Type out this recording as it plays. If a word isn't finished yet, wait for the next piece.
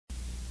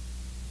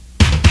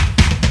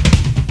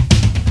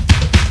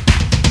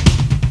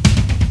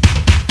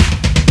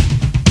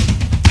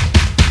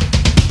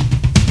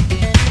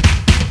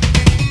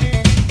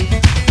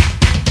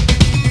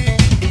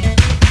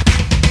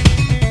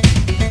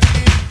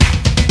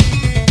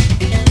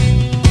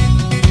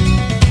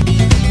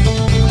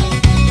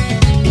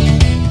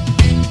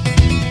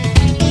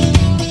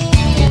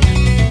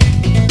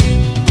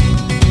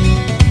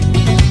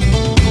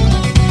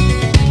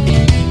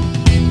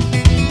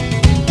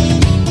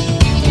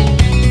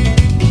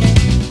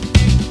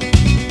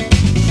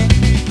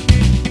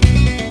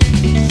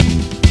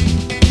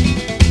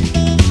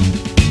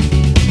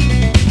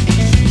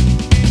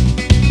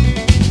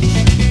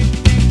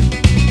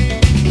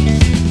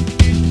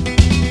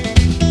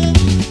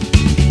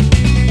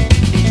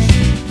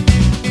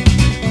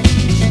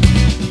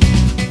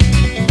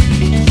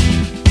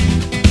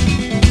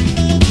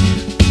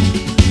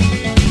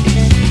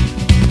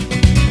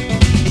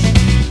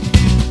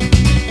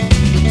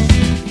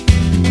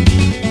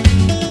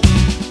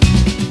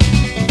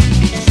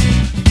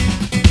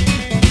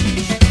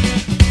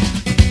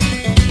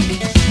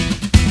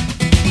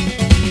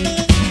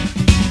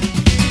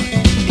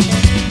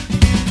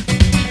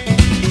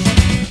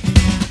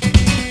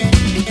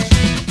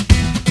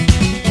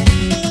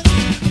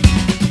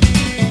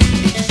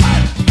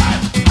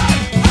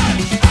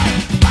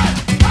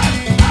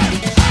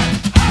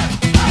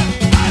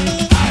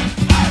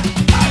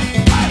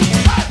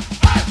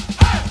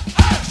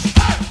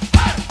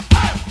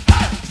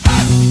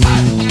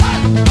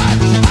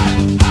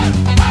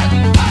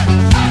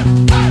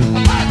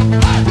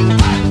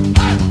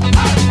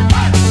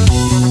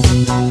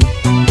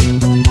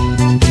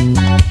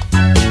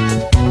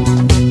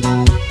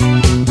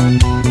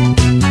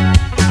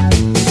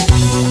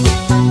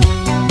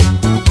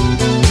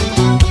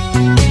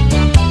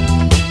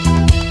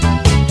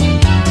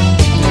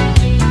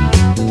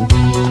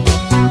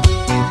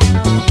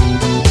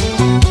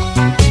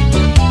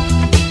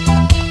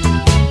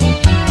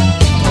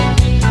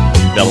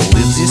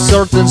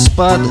certain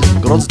spud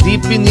grows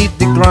deep beneath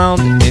the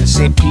ground. In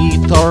St.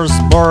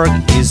 Petersburg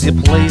is a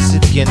place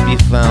it can be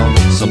found.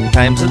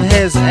 Sometimes it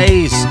has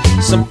ice,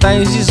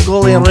 sometimes it's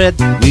glowing red.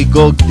 We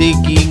go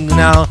digging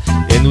now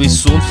and we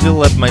soon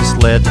fill up my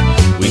sled.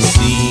 We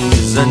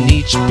season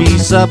each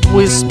piece up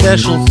with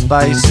special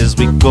spices.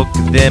 We cook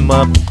them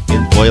up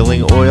in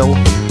boiling oil.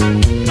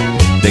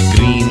 The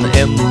green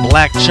and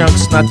black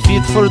chunks not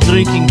fit for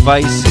drinking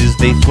vices.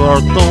 They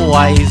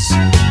fertilize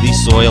the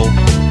soil.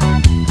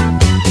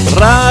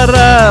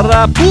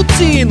 Rah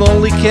Poutine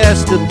only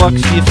cost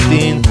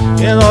 $1.15,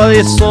 and all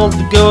it's sold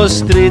goes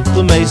straight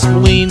to my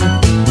spleen.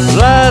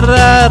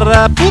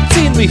 Rah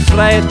Poutine, we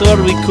fry it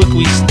or we cook,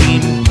 we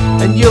steam,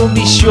 and you'll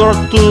be sure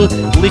to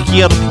lick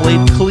your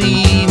plate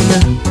clean.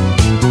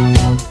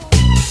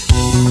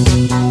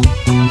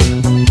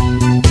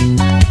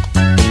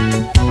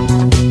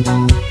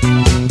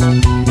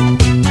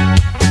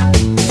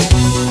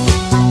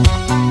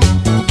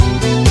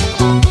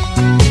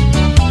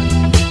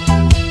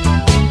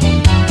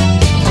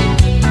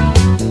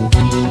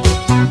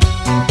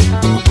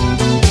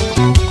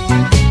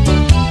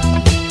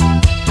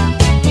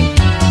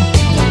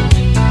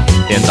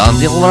 And on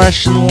the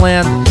Russian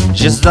land,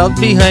 just out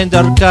behind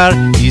our car,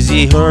 is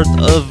a herd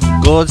of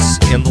goats,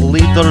 and the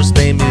leader's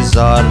name is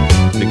Czar.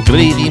 The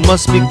gravy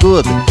must be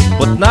good,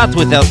 but not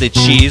without the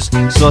cheese.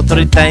 So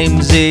 3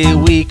 times a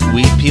week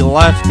we peel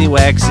off the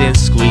wax and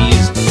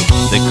squeeze.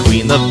 The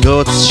queen of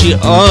goats, she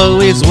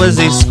always was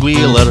a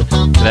squealer,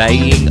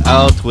 crying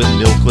out when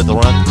milk would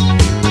run.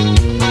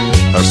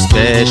 Her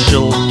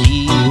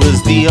specialty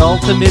was the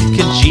ultimate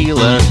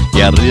congealer.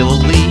 You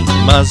really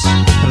must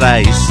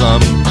try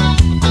some.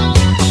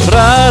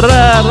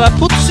 Rah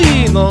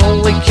Poutine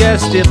only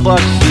cost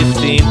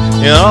 $1.15,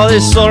 and all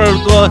this sort of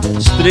go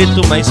straight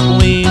to my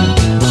spleen.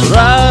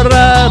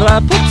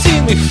 Rah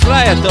Poutine, we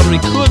fry it or we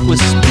cook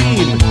with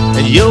steam,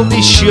 and you'll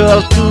be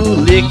sure to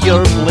lick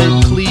your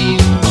plate clean.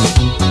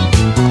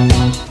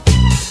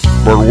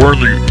 But when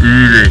the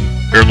eating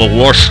and the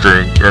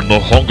lusting and the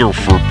hunger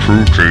for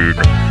protein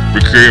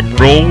became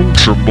known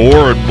to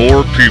more and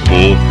more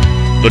people,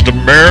 the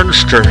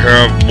demands to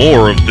have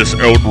more of this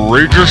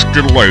outrageous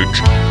delight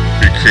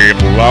became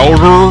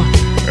louder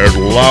and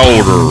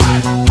louder.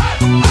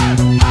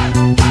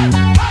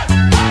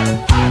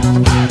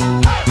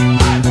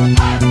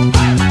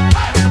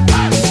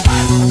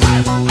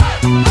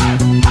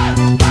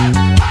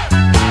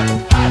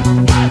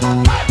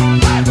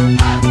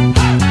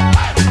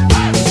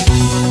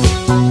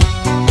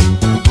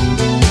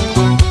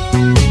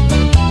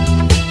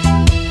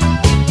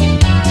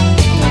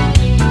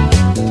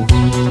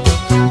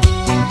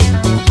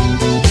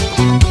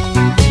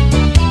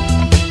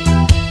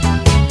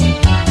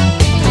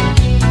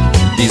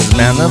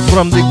 Manna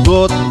from the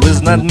goat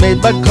was not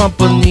made by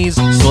companies,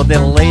 so they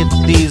laid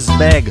this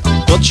bag.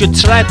 Don't you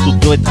try to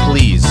do it,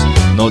 please.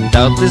 No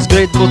doubt this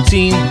great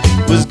poutine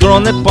was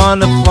grown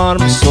upon a farm,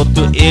 so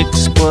to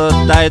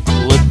expedite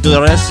would do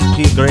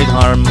recipe great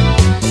harm.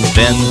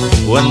 Then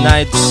one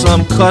night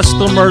some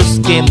customers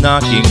came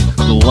knocking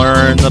to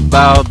learn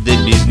about the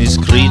business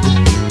creed.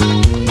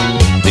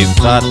 They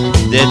thought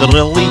they'd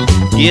really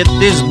get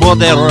this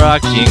body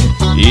rocking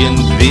in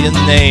the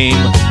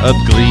name of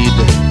greed.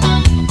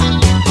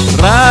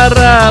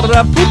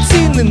 Rah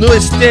Poutine,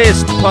 newest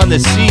taste upon the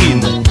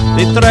scene.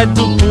 They tried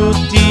to put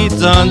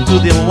it onto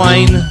the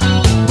line.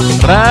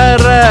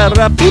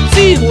 Rah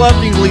Poutine,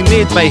 lovingly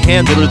made by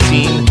hand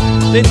routine.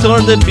 They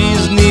turned the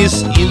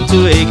business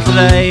into a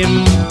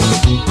crime.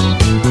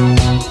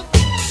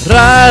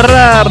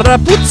 Rah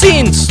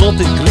Poutine,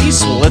 salted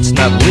grease, well it's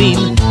not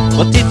lean,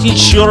 but it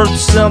ensured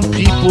some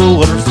people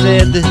were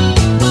fed.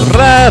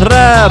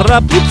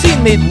 Rah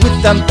Poutine made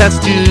with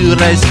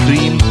unpasteurized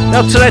cream.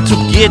 Now try to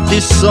get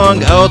this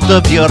song out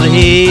of your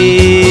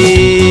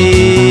head.